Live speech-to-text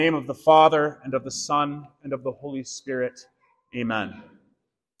In the name of the Father, and of the Son, and of the Holy Spirit. Amen.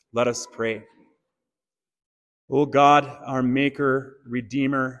 Let us pray. O God, our Maker,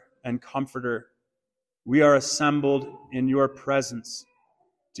 Redeemer, and Comforter, we are assembled in your presence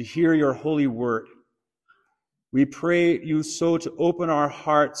to hear your holy word. We pray you so to open our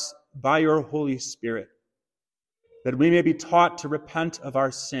hearts by your Holy Spirit, that we may be taught to repent of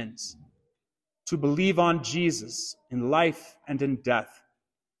our sins, to believe on Jesus in life and in death,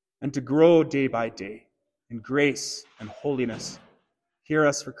 and to grow day by day in grace and holiness. Hear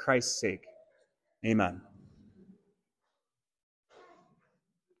us for Christ's sake. Amen.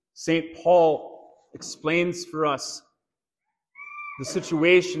 St. Paul explains for us the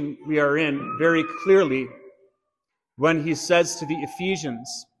situation we are in very clearly when he says to the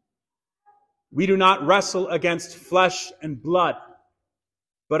Ephesians, "We do not wrestle against flesh and blood,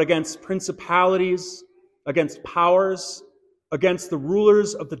 but against principalities, against powers, against the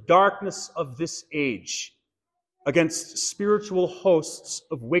rulers of the darkness of this age, against spiritual hosts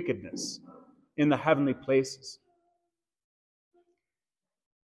of wickedness in the heavenly places."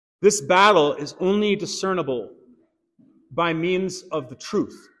 This battle is only discernible by means of the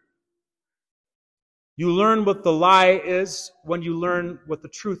truth. You learn what the lie is when you learn what the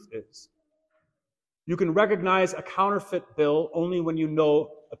truth is. You can recognize a counterfeit bill only when you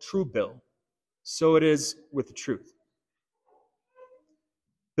know a true bill. So it is with the truth.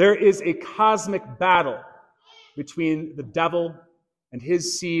 There is a cosmic battle between the devil and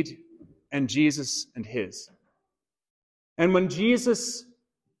his seed and Jesus and his. And when Jesus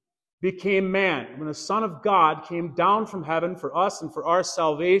became man, when the Son of God came down from heaven for us and for our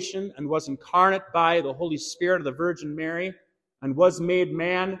salvation and was incarnate by the Holy Spirit of the Virgin Mary and was made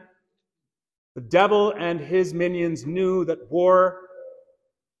man, the devil and his minions knew that war,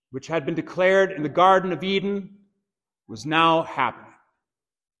 which had been declared in the Garden of Eden, was now happening.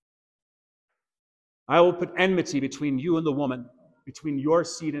 "I will put enmity between you and the woman, between your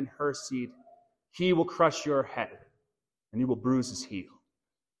seed and her seed. He will crush your head, and you will bruise his heel."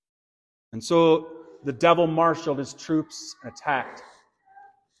 And so the devil marshaled his troops and attacked.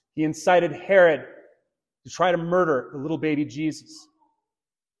 He incited Herod to try to murder the little baby Jesus.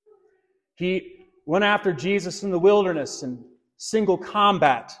 He went after Jesus in the wilderness in single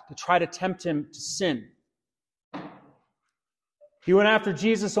combat to try to tempt him to sin. He went after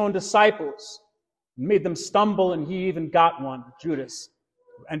Jesus' own disciples, made them stumble, and he even got one, Judas,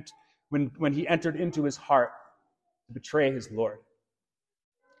 and when he entered into his heart to betray his Lord.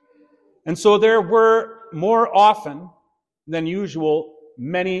 And so there were, more often than usual,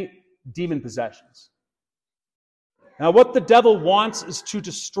 many demon possessions. Now, what the devil wants is to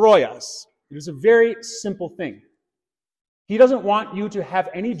destroy us. It is a very simple thing. He doesn't want you to have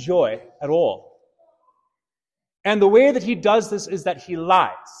any joy at all. And the way that he does this is that he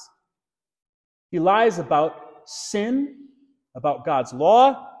lies. He lies about sin, about God's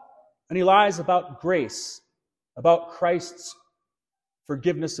law, and he lies about grace, about Christ's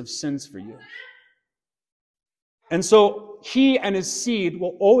forgiveness of sins for you. And so he and his seed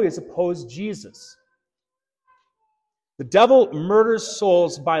will always oppose Jesus. The devil murders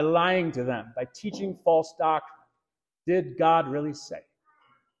souls by lying to them, by teaching false doctrine. Did God really say?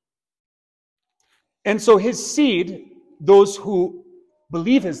 And so his seed, those who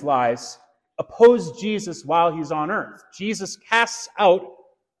believe his lies, oppose Jesus while he's on earth. Jesus casts out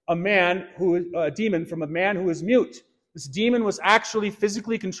a demon from a man who is mute. This demon was actually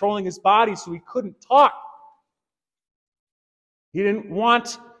physically controlling his body so he couldn't talk. He didn't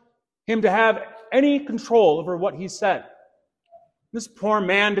want him to have any control over what he said. This poor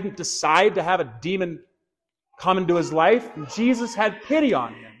man didn't decide to have a demon come into his life. Jesus had pity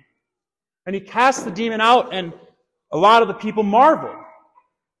on him. And he cast the demon out, and a lot of the people marveled.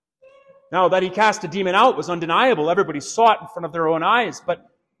 Now, that he cast a demon out was undeniable. Everybody saw it in front of their own eyes. But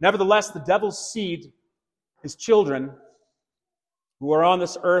nevertheless, the devil's seed, his children, who are on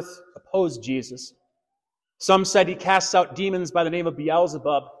this earth, opposed Jesus. Some said he casts out demons by the name of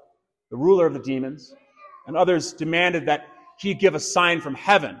Beelzebub, the ruler of the demons. And others demanded that he give a sign from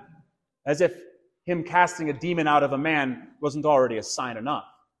heaven, as if him casting a demon out of a man wasn't already a sign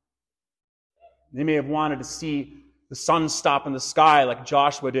enough. They may have wanted to see the sun stop in the sky like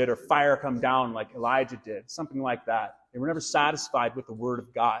Joshua did, or fire come down like Elijah did, something like that. They were never satisfied with the word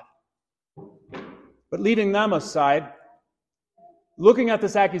of God. But leaving them aside, looking at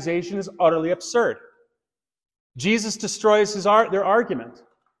this accusation is utterly absurd. Jesus destroys their argument.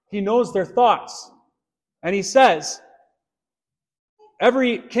 He knows their thoughts. And he says,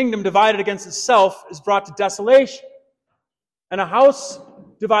 every kingdom divided against itself is brought to desolation. And a house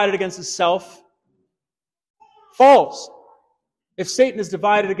divided against itself falls. If Satan is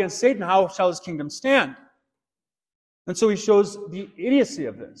divided against Satan, how shall his kingdom stand? And so he shows the idiocy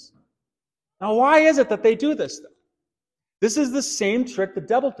of this. Now, why is it that they do this, then? This is the same trick the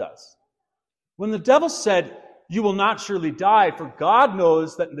devil does. When the devil said, "You will not surely die, for God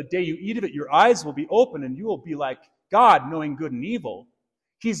knows that in the day you eat of it, your eyes will be open and you will be like God, knowing good and evil,"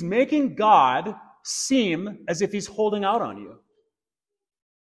 he's making God seem as if he's holding out on you.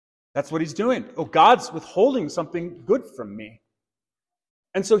 That's what he's doing. Oh, God's withholding something good from me.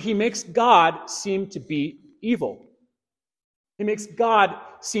 And so he makes God seem to be evil. He makes God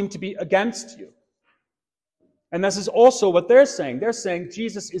seem to be against you. And this is also what they're saying. They're saying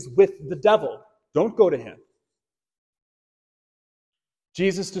Jesus is with the devil. Don't go to him.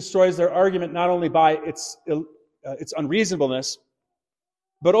 Jesus destroys their argument not only by its unreasonableness,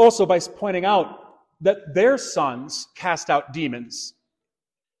 but also by pointing out that their sons cast out demons.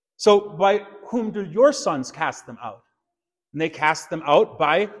 So by whom do your sons cast them out? And they cast them out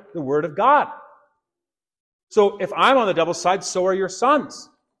by the word of God. So if I'm on the devil's side, so are your sons.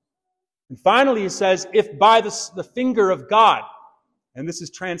 And finally he says, if by the finger of God, and this is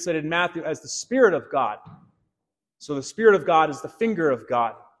translated in Matthew as the Spirit of God. So the Spirit of God is the finger of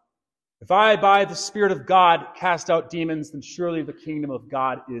God. If I by the Spirit of God cast out demons, then surely the kingdom of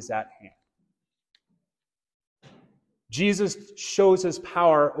God is at hand. Jesus shows his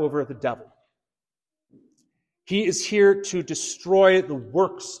power over the devil. He is here to destroy the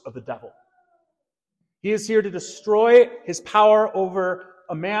works of the devil. He is here to destroy his power over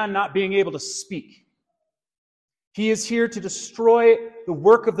a man not being able to speak. He is here to destroy the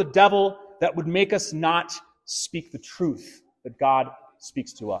work of the devil that would make us not speak the truth that God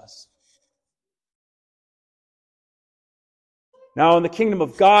speaks to us. Now, in the kingdom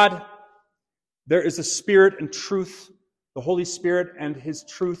of God, there is a spirit and truth, the Holy Spirit and his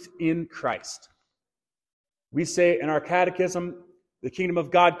truth in Christ. We say in our catechism, the kingdom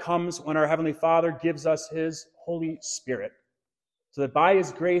of God comes when our Heavenly Father gives us his Holy Spirit, so that by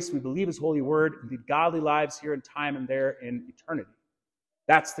his grace we believe his holy word and lead godly lives here in time and there in eternity.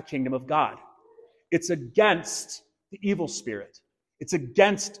 That's the kingdom of God. It's against the evil spirit. It's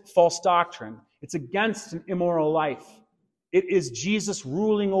against false doctrine. It's against an immoral life. It is Jesus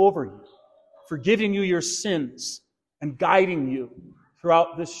ruling over you, forgiving you your sins, and guiding you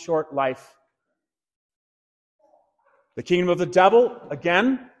throughout this short life. The kingdom of the devil,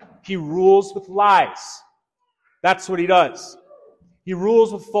 again, he rules with lies. That's what he does. He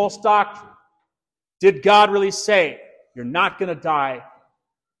rules with false doctrine. Did God really say, you're not going to die,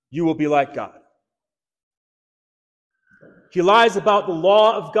 you will be like God? He lies about the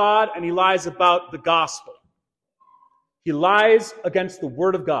law of God and he lies about the gospel. He lies against the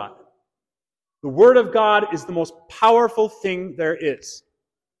word of God. The word of God is the most powerful thing there is.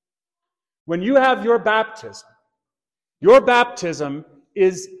 When you have your baptism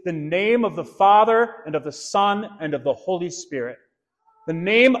is the name of the Father and of the Son and of the Holy Spirit. The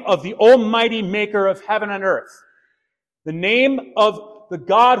name of the Almighty Maker of heaven and earth. The name of the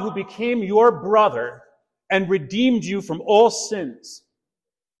God who became your brother and redeemed you from all sins.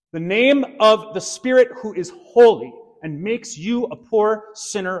 The name of the Spirit who is holy and makes you a poor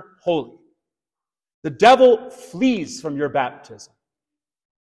sinner holy. The devil flees from your baptism.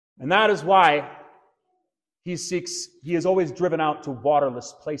 And that is why he is always driven out to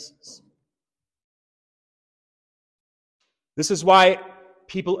waterless places. This is why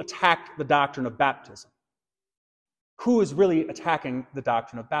people attack the doctrine of baptism. Who is really attacking the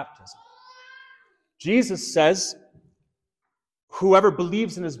doctrine of baptism? Jesus says, whoever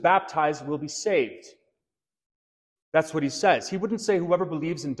believes and is baptized will be saved. That's what he says. He wouldn't say whoever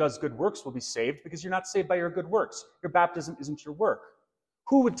believes and does good works will be saved, because you're not saved by your good works. Your baptism isn't your work.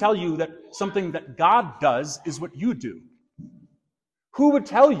 Who would tell you that something that God does is what you do? Who would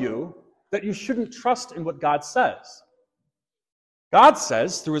tell you that you shouldn't trust in what God says? God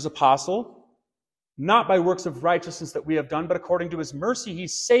says, through his apostle, not by works of righteousness that we have done, but according to his mercy, he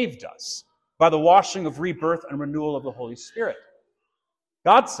saved us by the washing of rebirth and renewal of the Holy Spirit.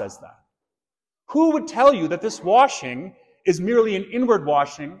 God says that. Who would tell you that this washing is merely an inward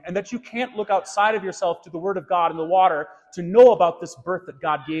washing and that you can't look outside of yourself to the Word of God in the water to know about this birth that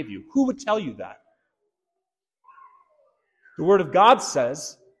God gave you? Who would tell you that? The Word of God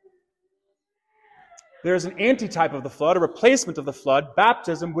says there is an antitype of the flood, a replacement of the flood,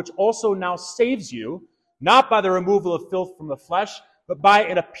 baptism, which also now saves you, not by the removal of filth from the flesh, but by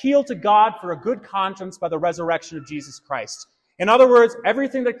an appeal to God for a good conscience by the resurrection of Jesus Christ. In other words,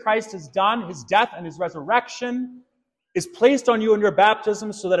 everything that Christ has done, his death and his resurrection, is placed on you in your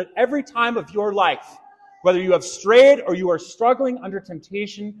baptism so that at every time of your life, Whether you have strayed or you are struggling under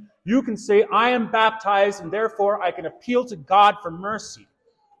temptation, you can say, I am baptized, and therefore I can appeal to God for mercy.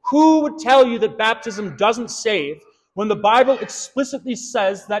 Who would tell you that baptism doesn't save when the Bible explicitly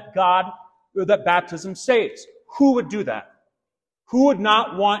says that baptism saves? Who would do that? Who would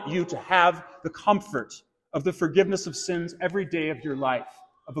not want you to have the comfort of the forgiveness of sins every day of your life,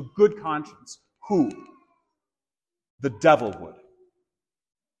 of a good conscience? Who? The devil would.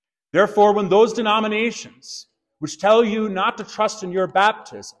 Therefore, when those denominations which tell you not to trust in your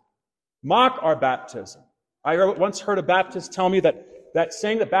baptism mock our baptism, I once heard a Baptist tell me that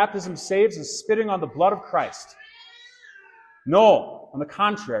saying that baptism saves is spitting on the blood of Christ. No, on the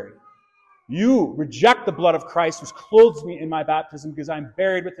contrary. You reject the blood of Christ, which clothes me in my baptism, because I am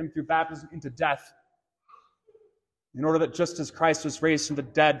buried with him through baptism into death, in order that just as Christ was raised from the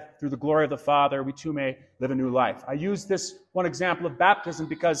dead through the glory of the Father, we too may live a new life. I use this one example of baptism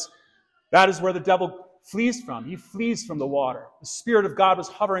because that is where the devil flees from. He flees from the water. The Spirit of God was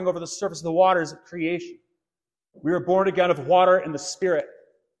hovering over the surface of the waters at creation. We are born again of water and the Spirit.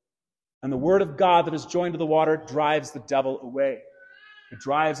 And the Word of God that is joined to the water drives the devil away. It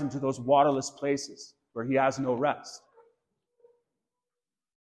drives him to those waterless places where he has no rest.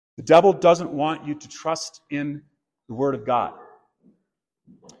 The devil doesn't want you to trust in the Word of God.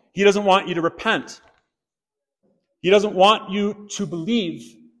 He doesn't want you to repent. He doesn't want you to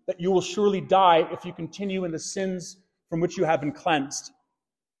believe that you will surely die if you continue in the sins from which you have been cleansed.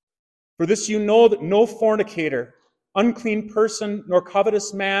 For this you know that no fornicator, unclean person, nor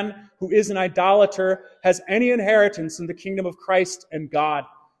covetous man who is an idolater has any inheritance in the kingdom of Christ and God.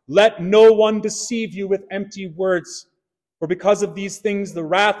 Let no one deceive you with empty words, for because of these things the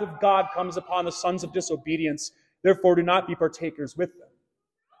wrath of God comes upon the sons of disobedience. Therefore do not be partakers with them.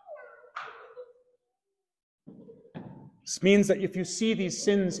 This means that if you see these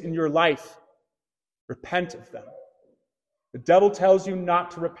sins in your life, repent of them. The devil tells you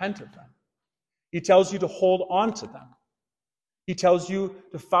not to repent of them. He tells you to hold on to them. He tells you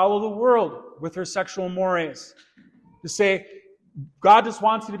to follow the world with her sexual mores. To say, God just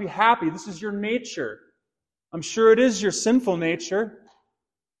wants you to be happy. This is your nature. I'm sure it is your sinful nature.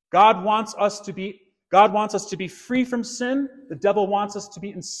 God wants us to be free from sin. The devil wants us to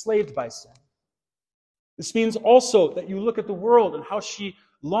be enslaved by sin. This means also that you look at the world and how she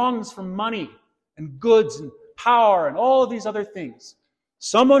longs for money and goods and power and all of these other things.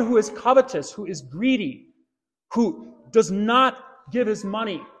 Someone who is covetous, who is greedy, who does not give his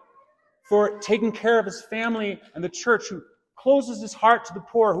money for taking care of his family and the church, who closes his heart to the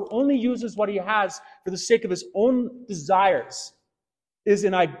poor, who only uses what he has for the sake of his own desires, is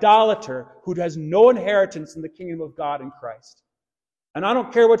an idolater who has no inheritance in the kingdom of God in Christ. And I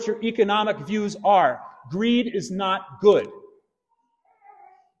don't care what your economic views are, greed is not good.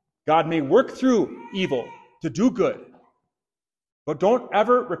 God may work through evil to do good, but don't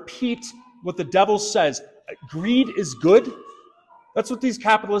ever repeat what the devil says. Greed is good. That's what these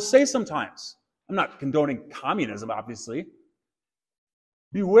capitalists say sometimes. I'm not condoning communism, obviously.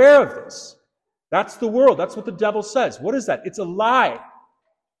 Beware of this. That's the world. That's what the devil says. What is that? It's a lie.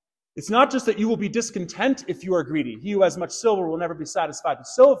 It's not just that you will be discontent if you are greedy. He who has much silver will never be satisfied with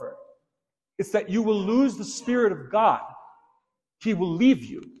silver. It's that you will lose the Spirit of God. He will leave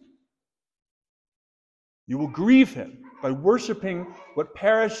you. You will grieve him by worshiping what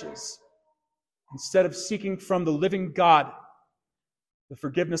perishes instead of seeking from the living God the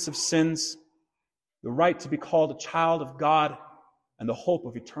forgiveness of sins, the right to be called a child of God, and the hope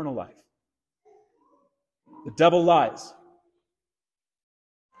of eternal life. The devil lies.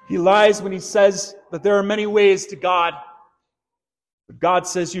 He lies when he says that there are many ways to God, but God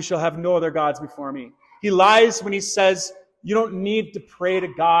says, you shall have no other gods before me. He lies when he says, you don't need to pray to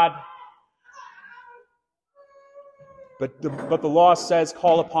God, but the law says,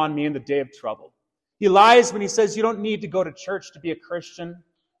 call upon me in the day of trouble. He lies when he says, you don't need to go to church to be a Christian,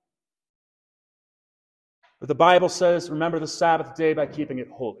 but the Bible says, remember the Sabbath day by keeping it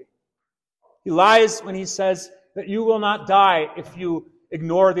holy. He lies when he says that you will not die if you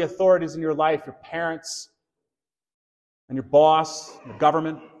ignore the authorities in your life, your parents and your boss, your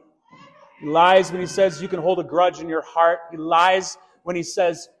government. He lies when he says you can hold a grudge in your heart. He lies when he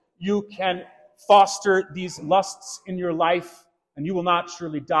says you can foster these lusts in your life and you will not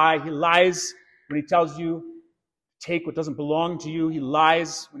surely die. He lies when he tells you to take what doesn't belong to you. He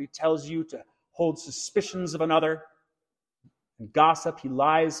lies when he tells you to hold suspicions of another and gossip. He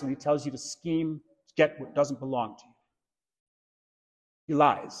lies when he tells you to scheme to get what doesn't belong to you. He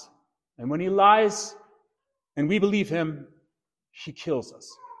lies. And when he lies and we believe him, he kills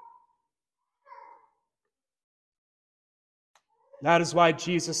us. That is why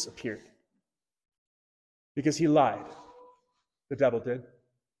Jesus appeared. Because he lied. The devil did.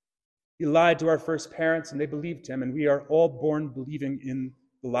 He lied to our first parents, and they believed him, and we are all born believing in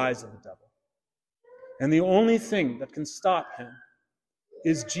the lies of the devil. And the only thing that can stop him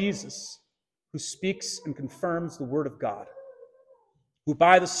is Jesus, who speaks and confirms the word of God, who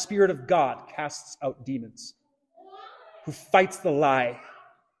by the Spirit of God casts out demons, who fights the lie.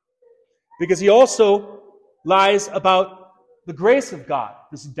 Because he also lies about the grace of God,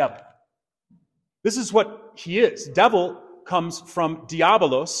 this devil. This is what he is. Devil comes from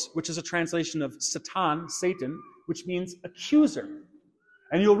diabolos, which is a translation of Satan, which means accuser.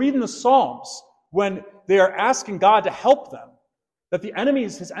 And you'll read in the Psalms when they are asking God to help them, that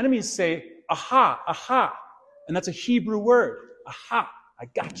his enemies say, aha, aha. And that's a Hebrew word. Aha, I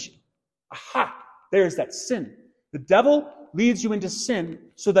got you. Aha, there's that sin. The devil leads you into sin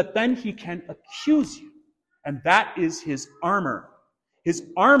so that then he can accuse you. And that is his armor. His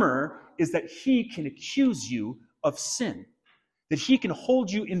armor is that he can accuse you of sin, that he can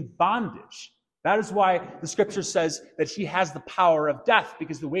hold you in bondage. That is why the scripture says that he has the power of death,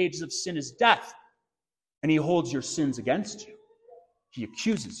 because the wages of sin is death. And he holds your sins against you. He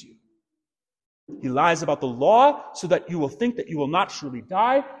accuses you. He lies about the law so that you will think that you will not surely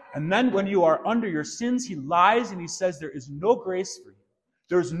die. And then when you are under your sins, he lies and he says, there is no grace for you.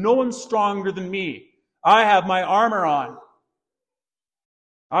 There is no one stronger than me. I have my armor on.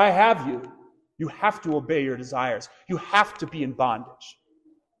 I have you. You have to obey your desires. You have to be in bondage.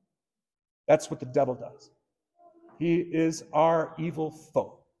 That's what the devil does. He is our evil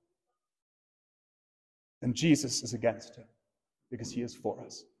foe. And Jesus is against him because he is for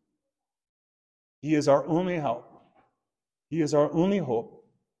us. He is our only help. He is our only hope.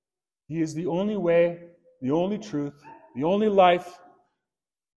 He is the only way, the only truth, the only life.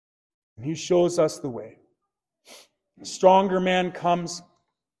 And he shows us the way. A stronger man comes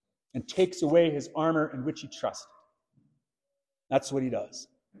and takes away his armor in which he trusted. That's what he does.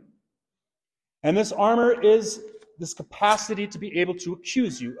 And this armor is this capacity to be able to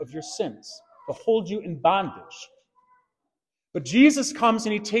accuse you of your sins, to hold you in bondage. But Jesus comes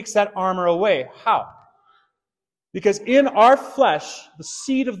and he takes that armor away. How? Because in our flesh, the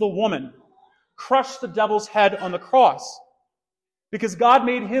seed of the woman crushed the devil's head on the cross. Because God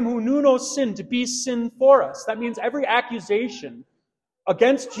made him who knew no sin to be sin for us. That means every accusation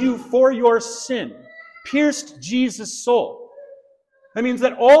against you for your sin pierced Jesus' soul. That means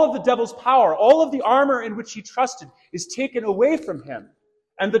that all of the devil's power, all of the armor in which he trusted, is taken away from him.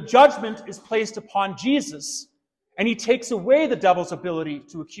 And the judgment is placed upon Jesus. And he takes away the devil's ability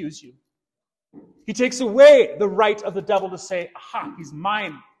to accuse you. He takes away the right of the devil to say, aha, he's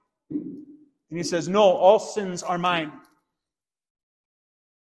mine. And he says, no, all sins are mine.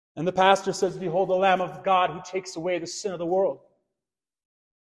 And the pastor says, behold the Lamb of God who takes away the sin of the world.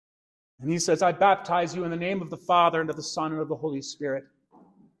 And he says, I baptize you in the name of the Father and of the Son and of the Holy Spirit.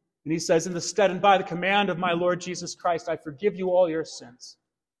 And he says, in the stead and by the command of my Lord Jesus Christ, I forgive you all your sins.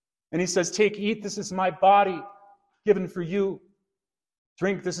 And he says, take, eat, this is my body given for you.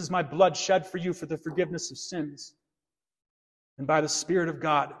 Drink, this is my blood shed for you for the forgiveness of sins. And by the Spirit of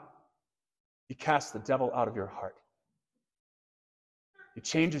God, he casts the devil out of your heart. He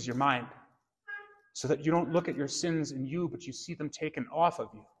changes your mind so that you don't look at your sins in you, but you see them taken off of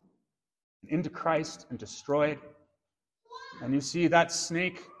you and into Christ and destroyed. And you see that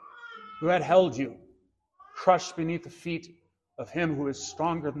snake who had held you crushed beneath the feet of him who is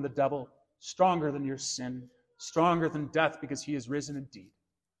stronger than the devil, stronger than your sin, stronger than death, because he is risen indeed.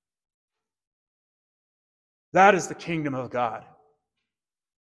 That is the kingdom of God.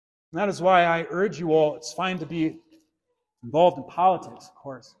 And that is why I urge you all, it's fine to be involved in politics, of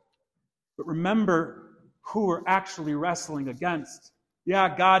course, but remember who we're actually wrestling against.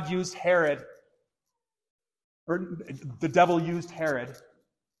 Yeah, God used Herod, or the devil used Herod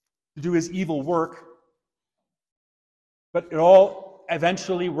to do his evil work, but it all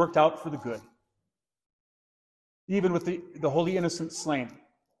eventually worked out for the good. Even with the holy innocent slain.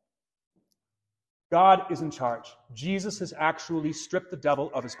 God is in charge. Jesus has actually stripped the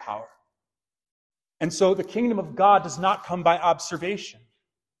devil of his power. And so the kingdom of God does not come by observation.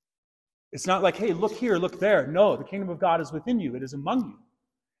 It's not like, hey, look here, look there. No, the kingdom of God is within you. It is among you.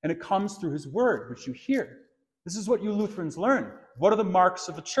 And it comes through his word, which you hear. This is what you Lutherans learn. What are the marks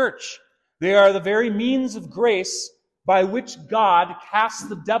of the church? They are the very means of grace by which God casts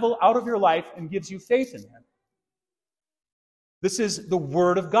the devil out of your life and gives you faith in him. This is the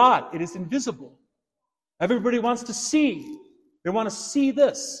word of God. It is invisible. Everybody wants to see. They want to see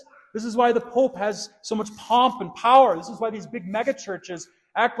this. This is why the Pope has so much pomp and power. This is why these big megachurches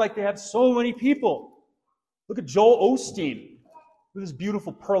act like they have so many people. Look at Joel Osteen with his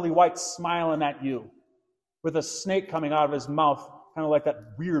beautiful pearly white smiling at you. with a snake coming out of his mouth, kind of like that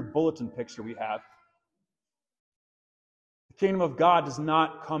weird bulletin picture we have. The kingdom of God does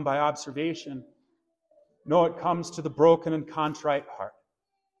not come by observation. No, it comes to the broken and contrite heart.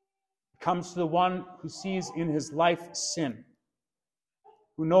 It comes to the one who sees in his life sin,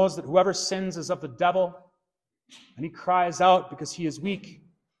 who knows that whoever sins is of the devil, and he cries out because he is weak.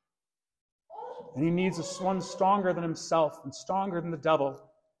 And he needs one stronger than himself and stronger than the devil.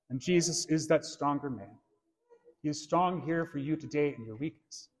 And Jesus is that stronger man. He is strong here for you today in your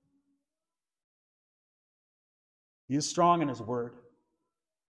weakness. He is strong in his word.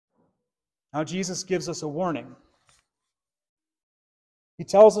 Now Jesus gives us a warning. He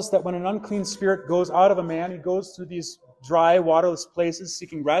tells us that when an unclean spirit goes out of a man, he goes through these dry, waterless places,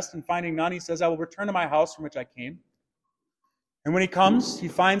 seeking rest, and finding none, he says, I will return to my house from which I came. And when he comes, he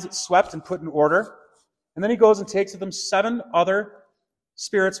finds it swept and put in order. And then he goes and takes with him 7 other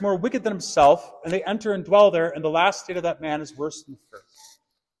spirits more wicked than himself, and they enter and dwell there, and the last state of that man is worse than the first.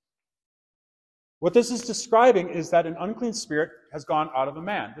 What this is describing is that an unclean spirit has gone out of a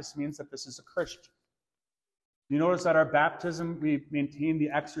man. This means that this is a Christian. You notice that our baptism, we maintain the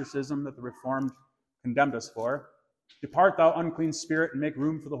exorcism that the Reformed condemned us for. Depart, thou unclean spirit, and make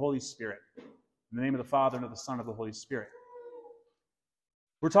room for the Holy Spirit. In the name of the Father, and of the Son, and of the Holy Spirit.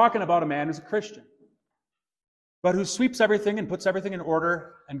 We're talking about a man who's a Christian, but who sweeps everything and puts everything in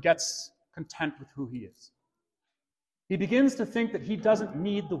order and gets content with who he is. He begins to think that he doesn't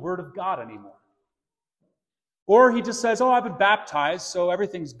need the Word of God anymore. Or he just says, oh, I've been baptized, so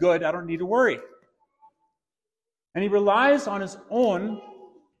everything's good, I don't need to worry. And he relies on his own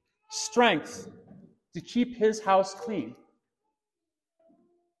strength to keep his house clean.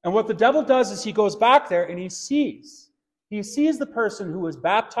 And what the devil does is he goes back there and he sees the person who was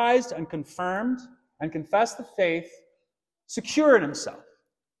baptized and confirmed and confessed the faith secure in himself.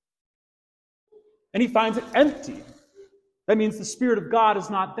 And he finds it empty. That means the Spirit of God is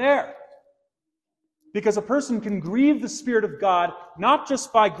not there. Because a person can grieve the Spirit of God not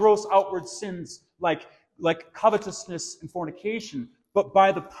just by gross outward sins like covetousness and fornication, but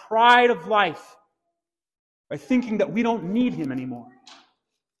by the pride of life, by thinking that we don't need him anymore.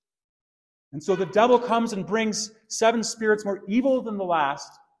 And so the devil comes and brings 7 spirits more evil than the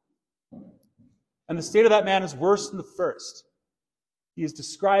last, and the state of that man is worse than the first. He is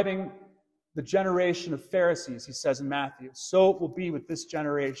describing the generation of Pharisees, he says in Matthew. So it will be with this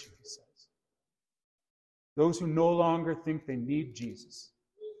generation, he says. Those who no longer think they need Jesus.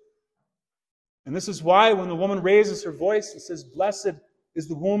 And this is why when the woman raises her voice and says, blessed is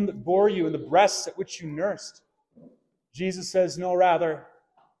the womb that bore you and the breasts at which you nursed, Jesus says, no, rather,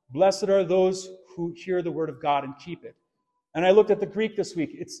 blessed are those who hear the word of God and keep it. And I looked at the Greek this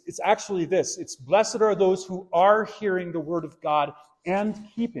week. It's actually this. It's blessed are those who are hearing the word of God and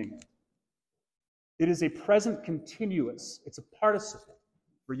keeping it. It is a present continuous. It's a participle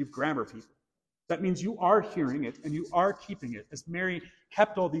for you grammar people. That means you are hearing it and you are keeping it. As Mary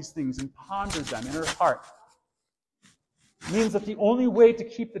kept all these things and pondered them in her heart. It means that the only way to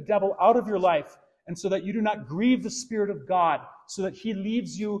keep the devil out of your life, and so that you do not grieve the Spirit of God, so that he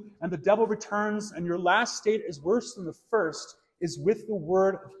leaves you and the devil returns and your last state is worse than the first, is with the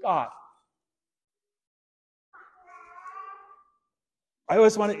Word of God. I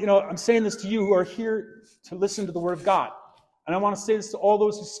always want to, I'm saying this to you who are here to listen to the Word of God. And I want to say this to all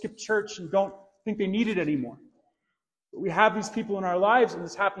those who skip church and don't think they need it anymore. But we have these people in our lives, and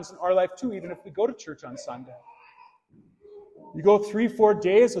this happens in our life too, even if we go to church on Sunday. You go 3-4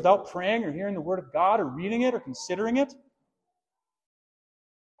 days without praying or hearing the Word of God or reading it or considering it.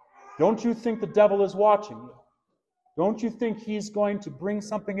 Don't you think the devil is watching you? Don't you think he's going to bring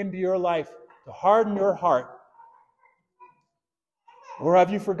something into your life to harden your heart? Or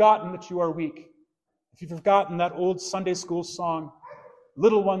have you forgotten that you are weak? If you've forgotten that old Sunday school song,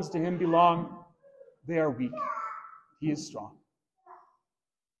 little ones to him belong, they are weak. He is strong.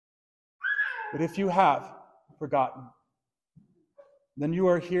 But if you have forgotten, then you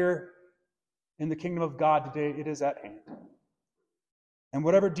are here in the kingdom of God today. It is at hand. And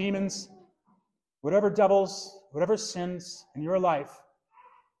whatever demons, whatever devils, whatever sins in your life,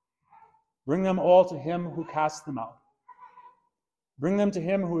 bring them all to him who casts them out. Bring them to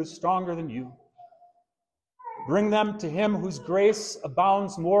him who is stronger than you. Bring them to him whose grace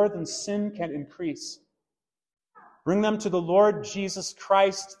abounds more than sin can increase. Bring them to the Lord Jesus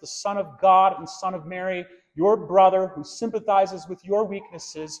Christ, the Son of God and Son of Mary, your brother who sympathizes with your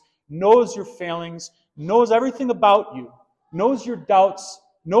weaknesses, knows your failings, knows everything about you, knows your doubts,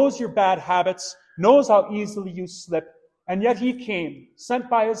 knows your bad habits, knows how easily you slip, and yet he came, sent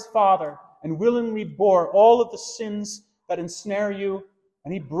by his Father, and willingly bore all of the sins that ensnare you,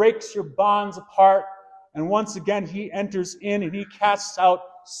 and he breaks your bonds apart, And once again, he enters in and he casts out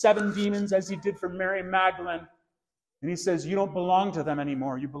 7 demons as he did for Mary Magdalene. And he says, you don't belong to them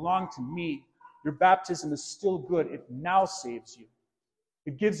anymore. You belong to me. Your baptism is still good. It now saves you.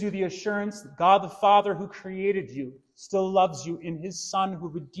 It gives you the assurance that God the Father who created you still loves you in his Son who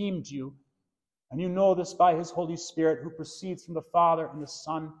redeemed you. And you know this by his Holy Spirit who proceeds from the Father and the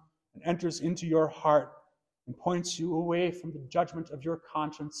Son and enters into your heart and points you away from the judgment of your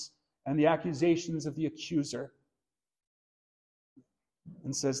conscience and the accusations of the accuser.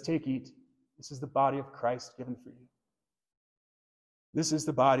 And says, take, eat. This is the body of Christ given for you. This is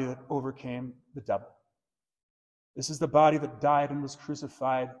the body that overcame the devil. This is the body that died and was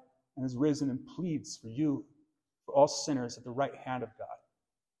crucified and is risen and pleads for you, for all sinners at the right hand of God.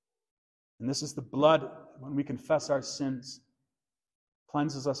 And this is the blood, when we confess our sins,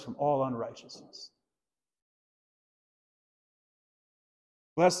 cleanses us from all unrighteousness.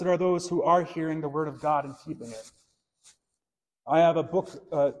 Blessed are those who are hearing the word of God and keeping it. I have a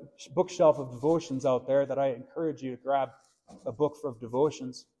bookshelf of devotions out there that I encourage you to grab a book of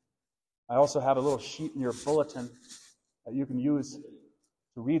devotions. I also have a little sheet in your bulletin that you can use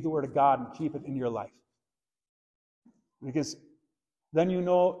to read the Word of God and keep it in your life. Because then you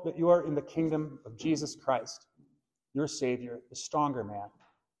know that you are in the kingdom of Jesus Christ, your Savior, the stronger man.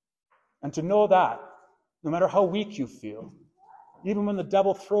 And to know that, no matter how weak you feel, even when the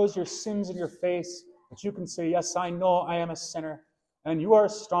devil throws your sins in your face, that you can say, yes, I know I am a sinner, and you are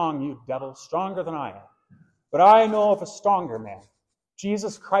strong, you devil, stronger than I am. But I know of a stronger man,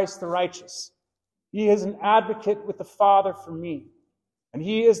 Jesus Christ the righteous. He is an advocate with the Father for me. And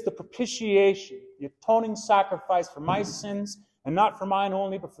he is the propitiation, the atoning sacrifice for my sins, and not for mine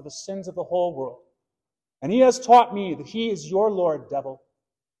only, but for the sins of the whole world. And he has taught me that he is your Lord, devil,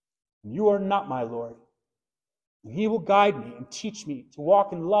 and you are not my Lord. And he will guide me and teach me to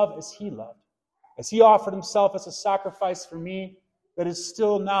walk in love as he loved, as he offered himself as a sacrifice for me that is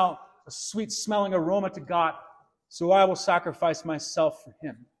still now a sweet-smelling aroma to God, so I will sacrifice myself for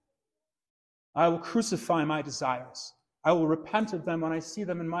him. I will crucify my desires. I will repent of them when I see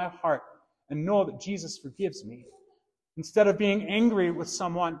them in my heart and know that Jesus forgives me. Instead of being angry with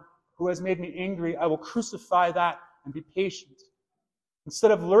someone who has made me angry, I will crucify that and be patient.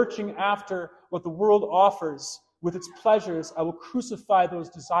 Instead of lurching after what the world offers with its pleasures, I will crucify those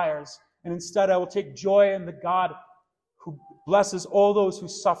desires, and instead I will take joy in the God who blesses all those who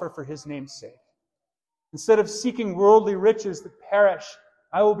suffer for his name's sake. Instead of seeking worldly riches that perish,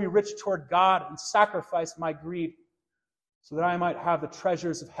 I will be rich toward God and sacrifice my greed so that I might have the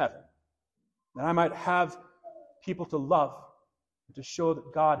treasures of heaven, that I might have people to love and to show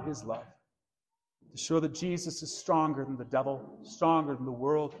that God is love, to show that Jesus is stronger than the devil, stronger than the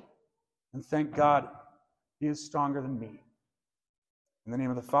world, and thank God he is stronger than me. In the name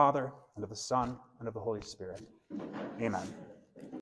of the Father, and of the Son, and of the Holy Spirit. Amen.